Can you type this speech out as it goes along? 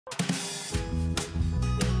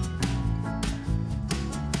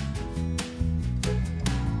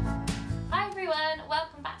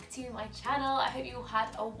my channel. I hope you all had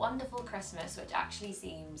a wonderful Christmas, which actually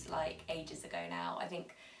seems like ages ago now. I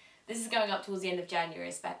think this is going up towards the end of January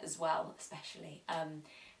as well, especially.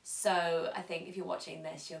 So I think if you're watching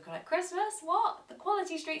this, you're like, Christmas? What? The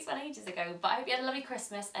Quality Streets went ages ago. But I hope you had a lovely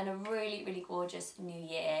Christmas and a really, really gorgeous New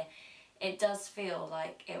Year. It does feel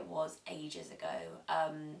like it was ages ago.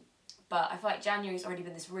 But I feel like January's already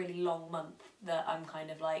been this really long month that I'm kind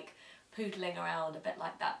of like poodling around, a bit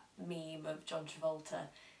like that meme of John Travolta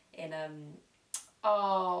in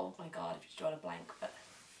oh my god, I've just drawn a blank, but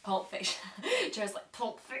Pulp Fiction. Just like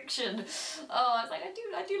Pulp Fiction. Oh, I was like,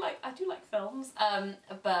 I do like films.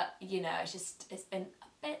 But you know, it's been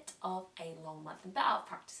a bit of a long month and a bit out of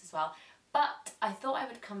practice as well. But I thought I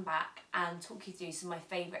would come back and talk you through some of my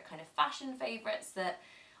favourite kind of fashion favourites that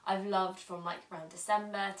I've loved from like around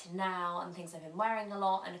December to now, and things I've been wearing a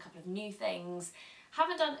lot, and a couple of new things.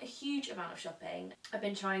 Haven't done a huge amount of shopping. I've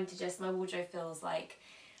been trying to just, my wardrobe feels like,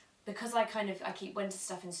 because I keep winter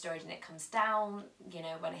stuff in storage and it comes down, you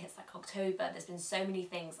know, when it hits like October, there's been so many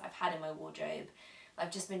things I've had in my wardrobe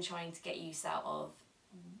I've just been trying to get use out of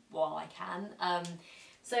while I can.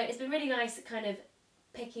 So it's been really nice kind of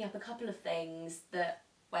picking up a couple of things that,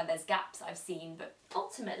 where there's gaps I've seen, but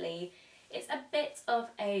ultimately it's a bit of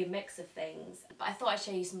a mix of things. But I thought I'd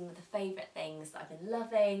show you some of the favourite things that I've been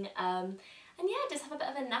loving. And yeah, just have a bit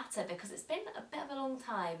of a natter because it's been a bit of a long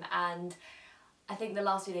time, and I think the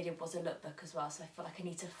last video I did was a lookbook as well, so I feel like I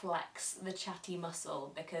need to flex the chatty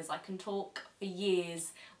muscle because I can talk for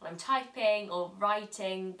years when I'm typing or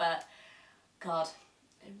writing, but god,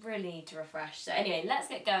 I really need to refresh. So anyway, let's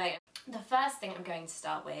get going. The first thing I'm going to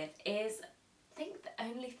start with is, I think, the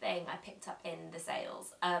only thing I picked up in the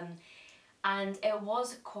sales, and it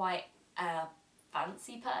was quite a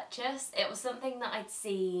fancy purchase. It was something that I'd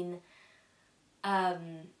seen, I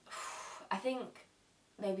think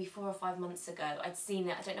maybe 4 or 5 months ago. I'd seen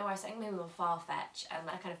it, I don't know where I was saying, maybe on Farfetch, and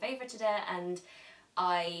I kind of favourited it, and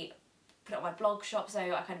I put it on my blog shop, so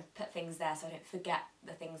I kind of put things there so I don't forget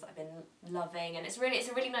the things that I've been loving. And it's a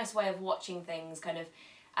really nice way of watching things kind of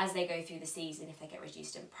as they go through the season, if they get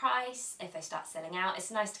reduced in price, if they start selling out.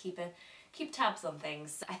 It's nice to keep tabs on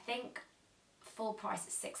things. I think full price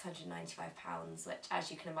is £695, which,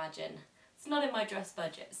 as you can imagine, it's not in my dress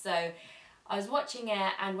budget. So I was watching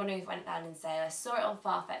it and wondering if it went down in sale. I saw it on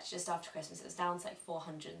Farfetch just after Christmas. It was down to like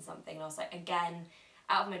 400 and something, and I was like, again,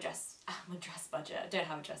 out of my dress budget. I don't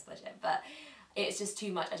have a dress budget, but it's just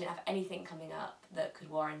too much. I didn't have anything coming up that could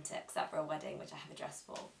warrant it except for a wedding, which I have a dress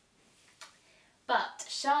for. But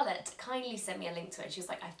Charlotte kindly sent me a link to it. She was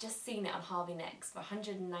like, I've just seen it on Harvey Nicks for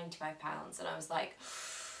 £195, and I was like,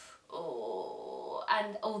 oh.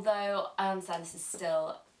 And although I understand this is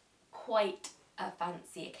still quite a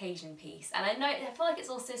fancy occasion piece, and I feel like it's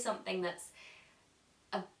also something that's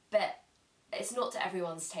a bit, it's not to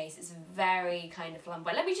everyone's taste. It's very kind of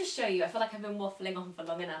flamboyant. Let me just show you. I feel like I've been waffling on for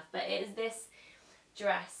long enough, but it is this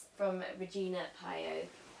dress from Regina Pio,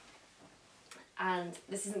 and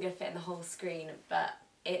this isn't going to fit in the whole screen, but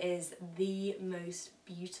it is the most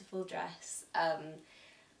beautiful dress.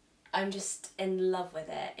 I'm just in love with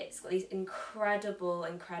it. It's got these incredible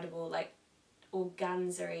like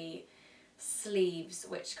organza-y sleeves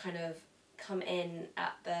which kind of come in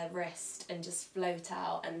at the wrist and just float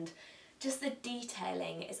out, and just the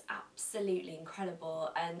detailing is absolutely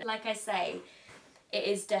incredible. And like I say, it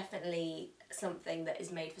is definitely something that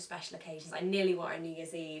is made for special occasions. I nearly wore it on New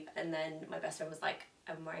Year's Eve, and then my best friend was like,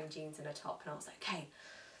 I'm wearing jeans and a top, and I was like, okay,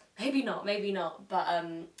 maybe not, but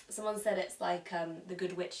someone said it's like the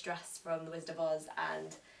Good Witch dress from The Wizard of Oz,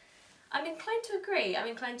 and I'm inclined to agree. I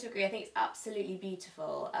think it's absolutely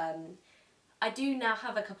beautiful. I do now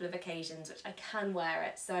have a couple of occasions which I can wear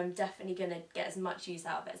it, so I'm definitely going to get as much use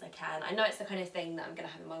out of it as I can. I know it's the kind of thing that I'm going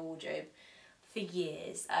to have in my wardrobe for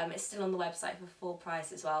years. It's still on the website for full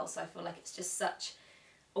price as well, so I feel like it's just such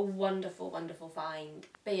a wonderful find.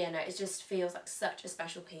 But yeah, no, it just feels like such a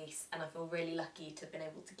special piece, and I feel really lucky to have been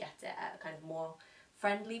able to get it at a kind of more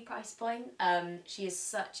friendly price point. She is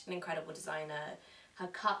such an incredible designer. Her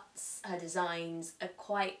cuts, her designs are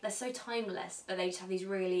they're so timeless, but they just have these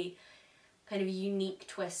really kind of unique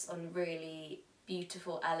twists on really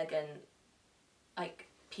beautiful, elegant, like,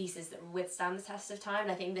 pieces that withstand the test of time,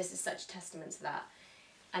 and I think this is such a testament to that,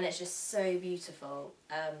 and it's just so beautiful.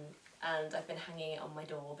 And I've been hanging it on my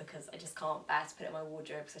door because I just can't bear to put it in my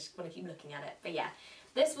wardrobe because I just want to keep looking at it. But yeah,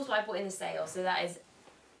 this was what I bought in the sale, so that is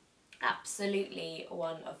absolutely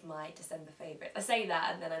one of my December favourites. I say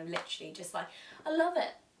that and then I'm literally just like, I love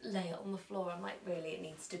it, lay it on the floor. I'm like, really, it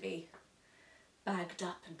needs to be bagged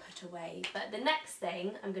up and put away. But the next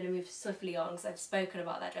thing I'm going to move swiftly on, because I've spoken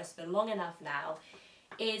about that dress for long enough now,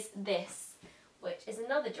 is this which is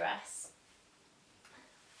another dress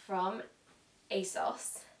from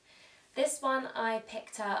ASOS. This one I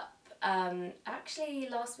picked up actually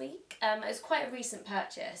last week. It was quite a recent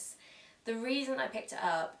purchase. The reason I picked it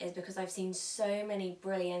up is because I've seen so many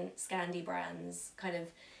brilliant Scandi brands kind of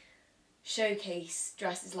showcase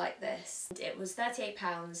dresses like this. It was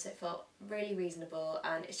 £38, so it felt really reasonable,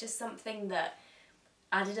 and it's just something that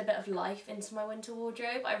added a bit of life into my winter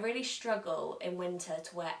wardrobe. I really struggle in winter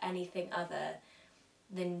to wear anything other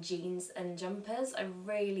than jeans and jumpers. I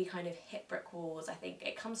really kind of hit brick walls. I think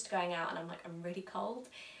it comes to going out and I'm like, I'm really cold,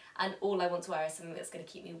 and all I want to wear is something that's going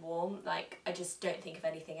to keep me warm. Like, I just don't think of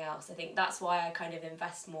anything else. I think that's why I kind of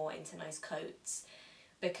invest more into nice coats,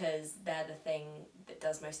 because they're the thing that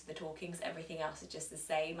does most of the talking, because everything else is just the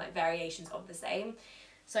same, like variations of the same.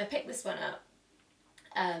 So I picked this one up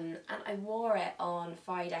and I wore it on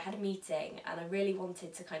Friday. I had a meeting and I really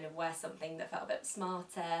wanted to kind of wear something that felt a bit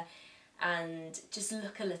smarter and just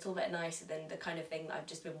look a little bit nicer than the kind of thing that I've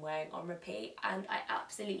just been wearing on repeat, and I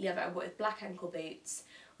absolutely love it. I wore it with black ankle boots,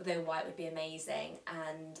 although white would be amazing,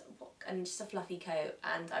 and just a fluffy coat,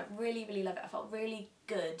 and I really, really love it. I felt really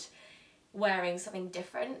good wearing something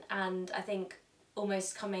different, and I think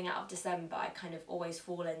almost coming out of December I kind of always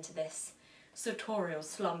fall into this sartorial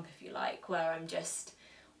slump, if you like, where I'm just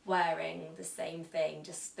wearing the same thing,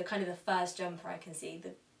 just the kind of the first jumper I can see,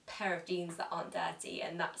 the pair of jeans that aren't dirty,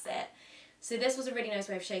 and that's it. So this was a really nice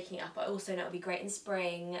way of shaking it up. I also know it'll be great in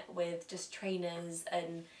spring with just trainers,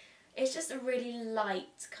 and it's just a really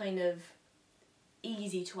light kind of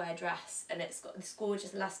easy to wear dress, and it's got this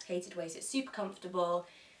gorgeous elasticated waist. It's super comfortable,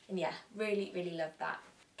 and yeah, really, really love that.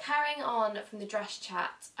 Carrying on from the dress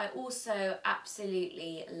chat, I also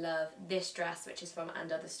absolutely love this dress, which is from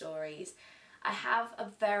And Other Stories. I have a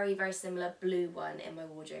very, very similar blue one in my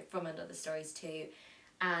wardrobe from And Other Stories too,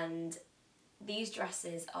 and these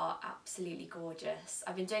dresses are absolutely gorgeous.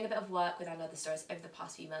 I've been doing a bit of work with And Other Stories over the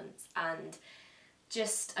past few months, and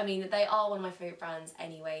just, I mean, they are one of my favourite brands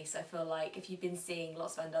anyway, so I feel like if you've been seeing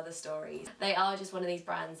lots of And Other Stories, they are just one of these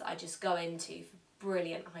brands I just go into for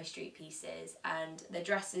brilliant high street pieces, and their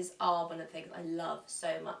dresses are one of the things I love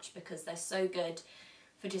so much because they're so good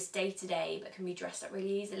for just day to day but can be dressed up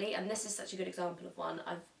really easily, and this is such a good example of one.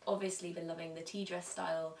 I've obviously been loving the tea dress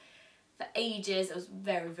style for ages. It was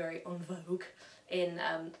very, very en vogue in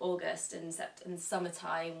August and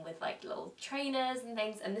summertime with like little trainers and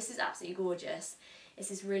things, and this is absolutely gorgeous. It's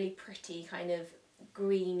this really pretty kind of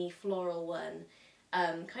greeny floral one,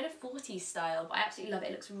 kind of 40s style, but I absolutely love it.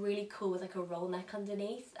 It looks really cool with like a roll neck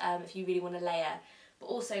underneath if you really want to layer, but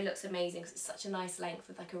also looks amazing because it's such a nice length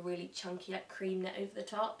with like a really chunky like cream knit over the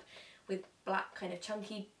top with black kind of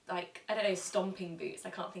chunky, like, I don't know, stomping boots, I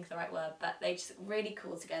can't think of the right word, but they just look really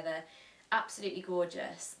cool together. Absolutely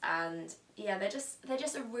gorgeous, and yeah, they're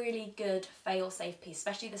just a really good fail-safe piece,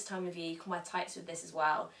 especially this time of year. You can wear tights with this as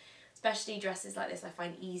well, especially dresses like this I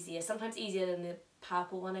find easier, sometimes easier than the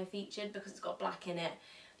purple one I featured because it's got black in it.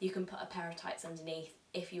 You can put a pair of tights underneath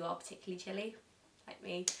if you are particularly chilly, like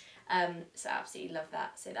me, so absolutely love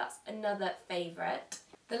that. So that's another favourite.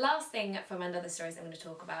 The last thing from And Other Stories I'm going to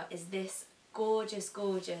talk about is this gorgeous,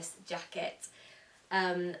 gorgeous jacket.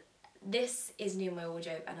 This is new in my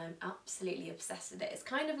wardrobe and I'm absolutely obsessed with it. It's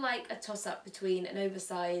kind of like a toss-up between an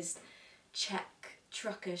oversized check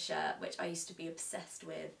trucker shirt, which I used to be obsessed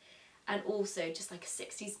with, and also just like a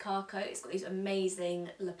 60s car coat. It's got these amazing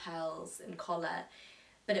lapels and collar,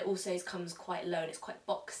 but it also comes quite low and it's quite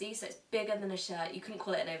boxy, so it's bigger than a shirt. You couldn't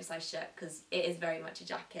call it an oversized shirt because it is very much a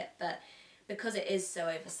jacket, but because it is so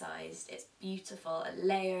oversized, it's beautiful and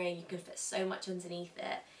layering. You can fit so much underneath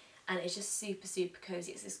it, and it's just super, super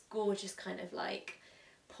cozy. It's this gorgeous kind of like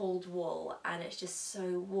pulled wool, and it's just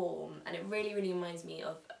so warm, and it really, really reminds me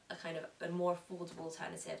of a kind of a more affordable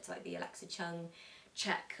alternative to like the Alexa Chung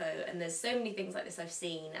check coat, and there's so many things like this I've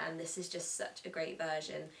seen, and this is just such a great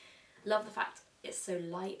version. Love the fact it's so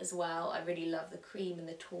light as well. I really love the cream and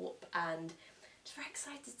the taupe, and just very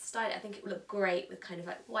excited to style it. I think it will look great with kind of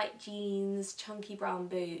like white jeans, chunky brown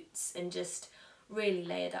boots, and just really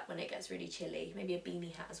layered up when it gets really chilly. Maybe a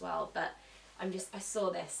beanie hat as well, but I saw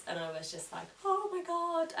this and I was just like, oh my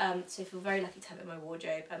god. So I feel very lucky to have it in my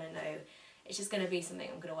wardrobe, and I know it's just going to be something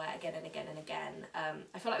I'm going to wear again and again and again.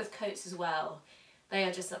 I feel like with coats as well, they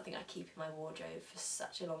are just something I keep in my wardrobe for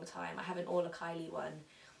such a long time. I have an Orla Kylie one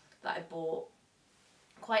that I bought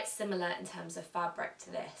quite similar in terms of fabric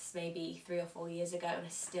to this maybe 3 or 4 years ago, and I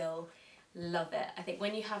still love it. I think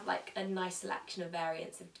when you have like a nice selection of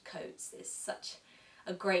variants of coats, it's such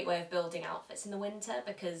a great way of building outfits in the winter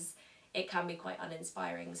because it can be quite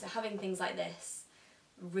uninspiring. So having things like this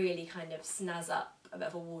really kind of snazz up a bit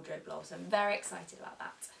of a wardrobe blow, so I'm very excited about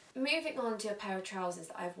that. Moving on to a pair of trousers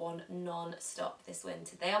that I've worn non-stop this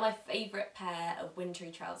winter. They are my favourite pair of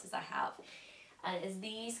wintry trousers I have. And it's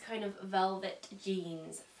these kind of velvet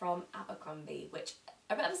jeans from Abercrombie, which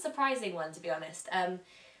are a bit of a surprising one, to be honest.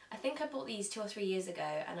 I think I bought these 2 or 3 years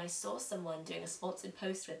ago and I saw someone doing a sponsored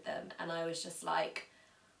post with them and I was just like,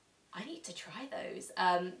 I need to try those.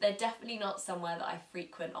 They're definitely not somewhere that I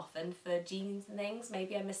frequent often for jeans and things.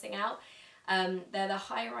 Maybe I'm missing out. They're the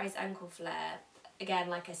high-rise ankle flare. Again,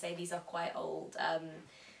 like I say, these are quite old,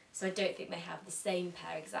 so I don't think they have the same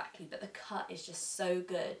pair exactly, but the cut is just so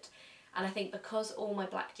good. And I think because all my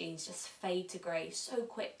black jeans just fade to grey so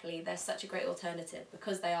quickly, they're such a great alternative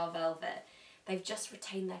because they are velvet. They've just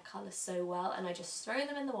retained their colour so well, and I just throw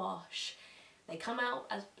them in the wash. They come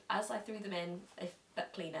out as I threw them in,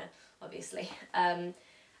 but cleaner, obviously. And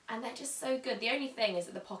they're just so good. The only thing is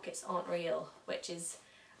that the pockets aren't real, which is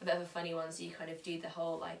a bit of a funny one, so you kind of do the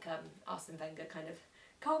whole like Arsene Wenger kind of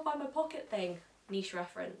can't find my pocket thing, niche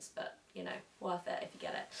reference, but you know, worth it if you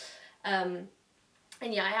get it.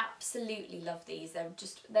 And yeah, I absolutely love these. They're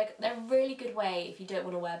a really good way if you don't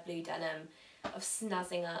want to wear blue denim of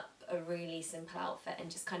snazzing up a really simple outfit and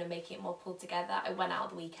just kind of making it more pulled together. I went out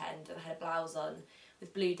the weekend and I had a blouse on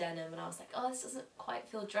with blue denim and I was like, oh, this doesn't quite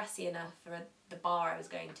feel dressy enough for the bar I was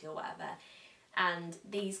going to or whatever. And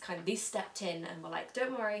these stepped in and were like,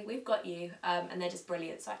 don't worry, we've got you, and they're just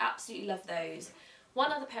brilliant. So I absolutely love those. One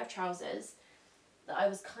other pair of trousers that I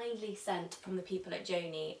was kindly sent from the people at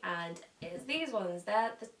Joni, and it's these ones.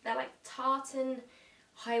 They're like tartan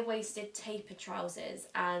high-waisted taper trousers,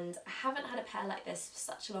 and I haven't had a pair like this for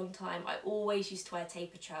such a long time. I always used to wear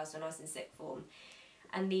taper trousers when I was in sixth form,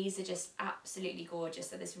 and these are just absolutely gorgeous.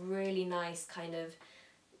 They're this really nice kind of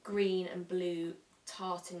green and blue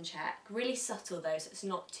tartan check, really subtle though, so it's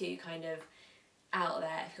not too kind of out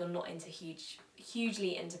there if you're not into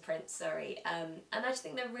hugely into prints, sorry. And I just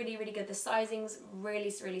think they're really good. The sizing's really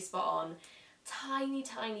spot on, tiny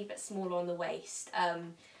bit smaller on the waist,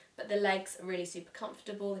 but the legs are really super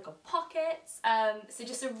comfortable. They've got pockets, so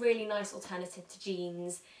just a really nice alternative to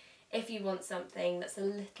jeans if you want something that's a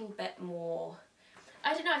little bit more,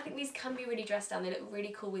 I don't know, I think these can be really dressed down. They look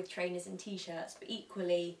really cool with trainers and t-shirts, but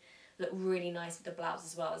equally look really nice with the blouse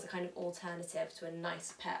as well as a kind of alternative to a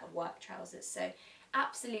nice pair of work trousers. So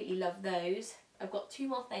absolutely love those. I've got 2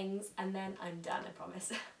 more things and then I'm done, I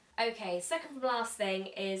promise. Okay, second from last thing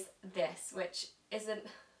is this, which isn't...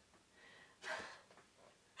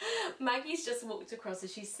 Maggie's just walked across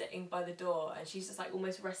as she's sitting by the door and she's just like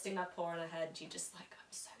almost resting her paw on her head and she's just like, I'm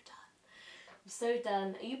so done. I'm so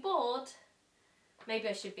done. Are you bored? Maybe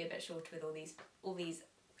I should be a bit shorter with all these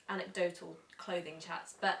anecdotal clothing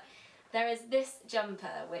chats, but there is this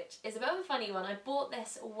jumper, which is a bit of a funny one. I bought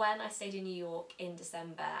this when I stayed in New York in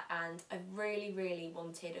December and I really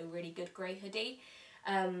wanted a really good grey hoodie.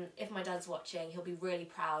 If my dad's watching, he'll be really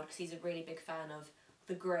proud because he's a really big fan of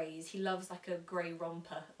the greys. He loves like a grey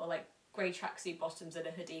romper or like grey tracksuit bottoms and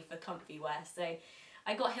a hoodie for comfy wear. So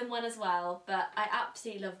I got him one as well, but I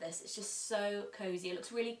absolutely love this. It's just so cosy. It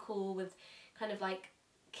looks really cool with kind of like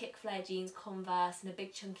kick flare jeans, Converse and a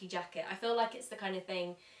big chunky jacket. I feel like it's the kind of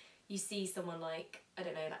thing you see someone like, I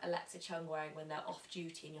don't know, like Alexa Chung wearing when they're off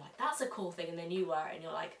duty and you're like, that's a cool thing, and then you wear it and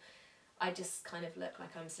you're like, I just kind of look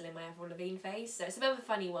like I'm still in my Avril Lavigne phase. So it's a bit of a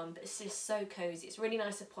funny one, but it's just so cosy. It's really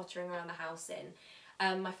nice for pottering around the house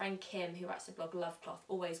in. My friend Kim, who writes the blog Love Cloth,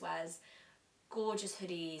 always wears gorgeous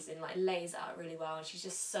hoodies and like lays it out really well, and she's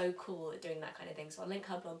just so cool at doing that kind of thing. So I'll link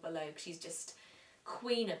her blog below because she's just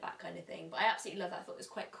queen of that kind of thing. But I absolutely love that. I thought it was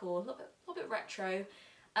quite cool, a little bit retro.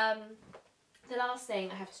 The last thing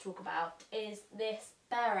I have to talk about is this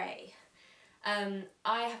beret.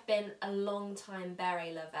 I have been a long time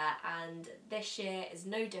beret lover and this year is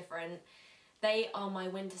no different. They are my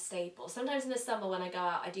winter staple. Sometimes in the summer when I go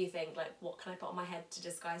out I do think like, what can I put on my head to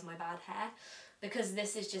disguise my bad hair? Because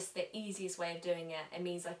this is just the easiest way of doing it. It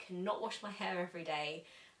means I cannot wash my hair every day,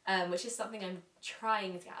 which is something I'm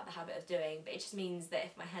trying to get out of the habit of doing, but it just means that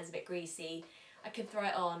if my hair's a bit greasy, I can throw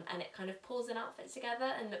it on and it kind of pulls an outfit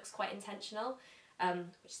together and looks quite intentional,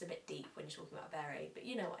 which is a bit deep when you're talking about beret, but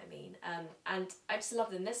you know what I mean. And I just love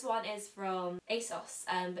them. This one is from ASOS,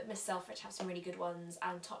 but Miss Selfridge have some really good ones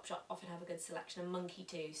and Topshop often have a good selection, and Monkey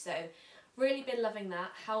too, so really been loving that.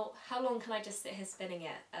 How long can I just sit here spinning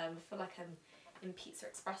it? I feel like I'm in Pizza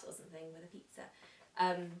Express or something with a pizza.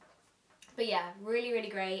 But yeah, really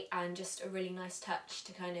great and just a really nice touch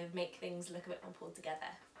to kind of make things look a bit more pulled together.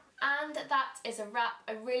 And that is a wrap.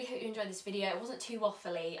 I really hope you enjoyed this video. It wasn't too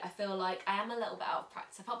waffly. I feel like I am a little bit out of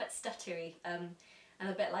practice. I felt a bit stuttery and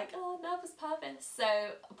a bit like, oh, nervous Purvis.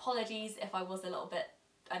 So apologies if I was a little bit,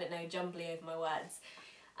 I don't know, jumbly over my words.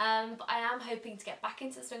 But I am hoping to get back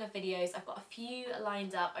into the swing of videos. I've got a few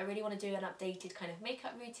lined up. I really want to do an updated kind of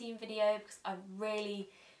makeup routine video because I've really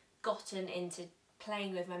gotten into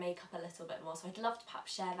playing with my makeup a little bit more, so I'd love to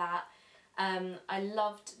perhaps share that. I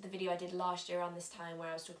loved the video I did last year around this time where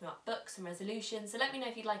I was talking about books and resolutions, so let me know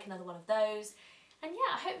if you'd like another one of those. And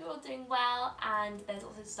yeah, I hope you're all doing well, and there's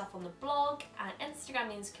also stuff on the blog and Instagram,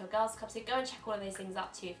 the Insecure Girls Club, so go and check all of those things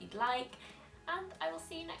out too if you'd like. And I will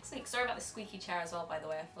see you next week. Sorry about the squeaky chair as well, by the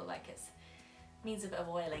way. I feel like it needs a bit of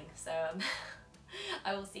oiling, so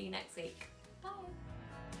I will see you next week. Bye!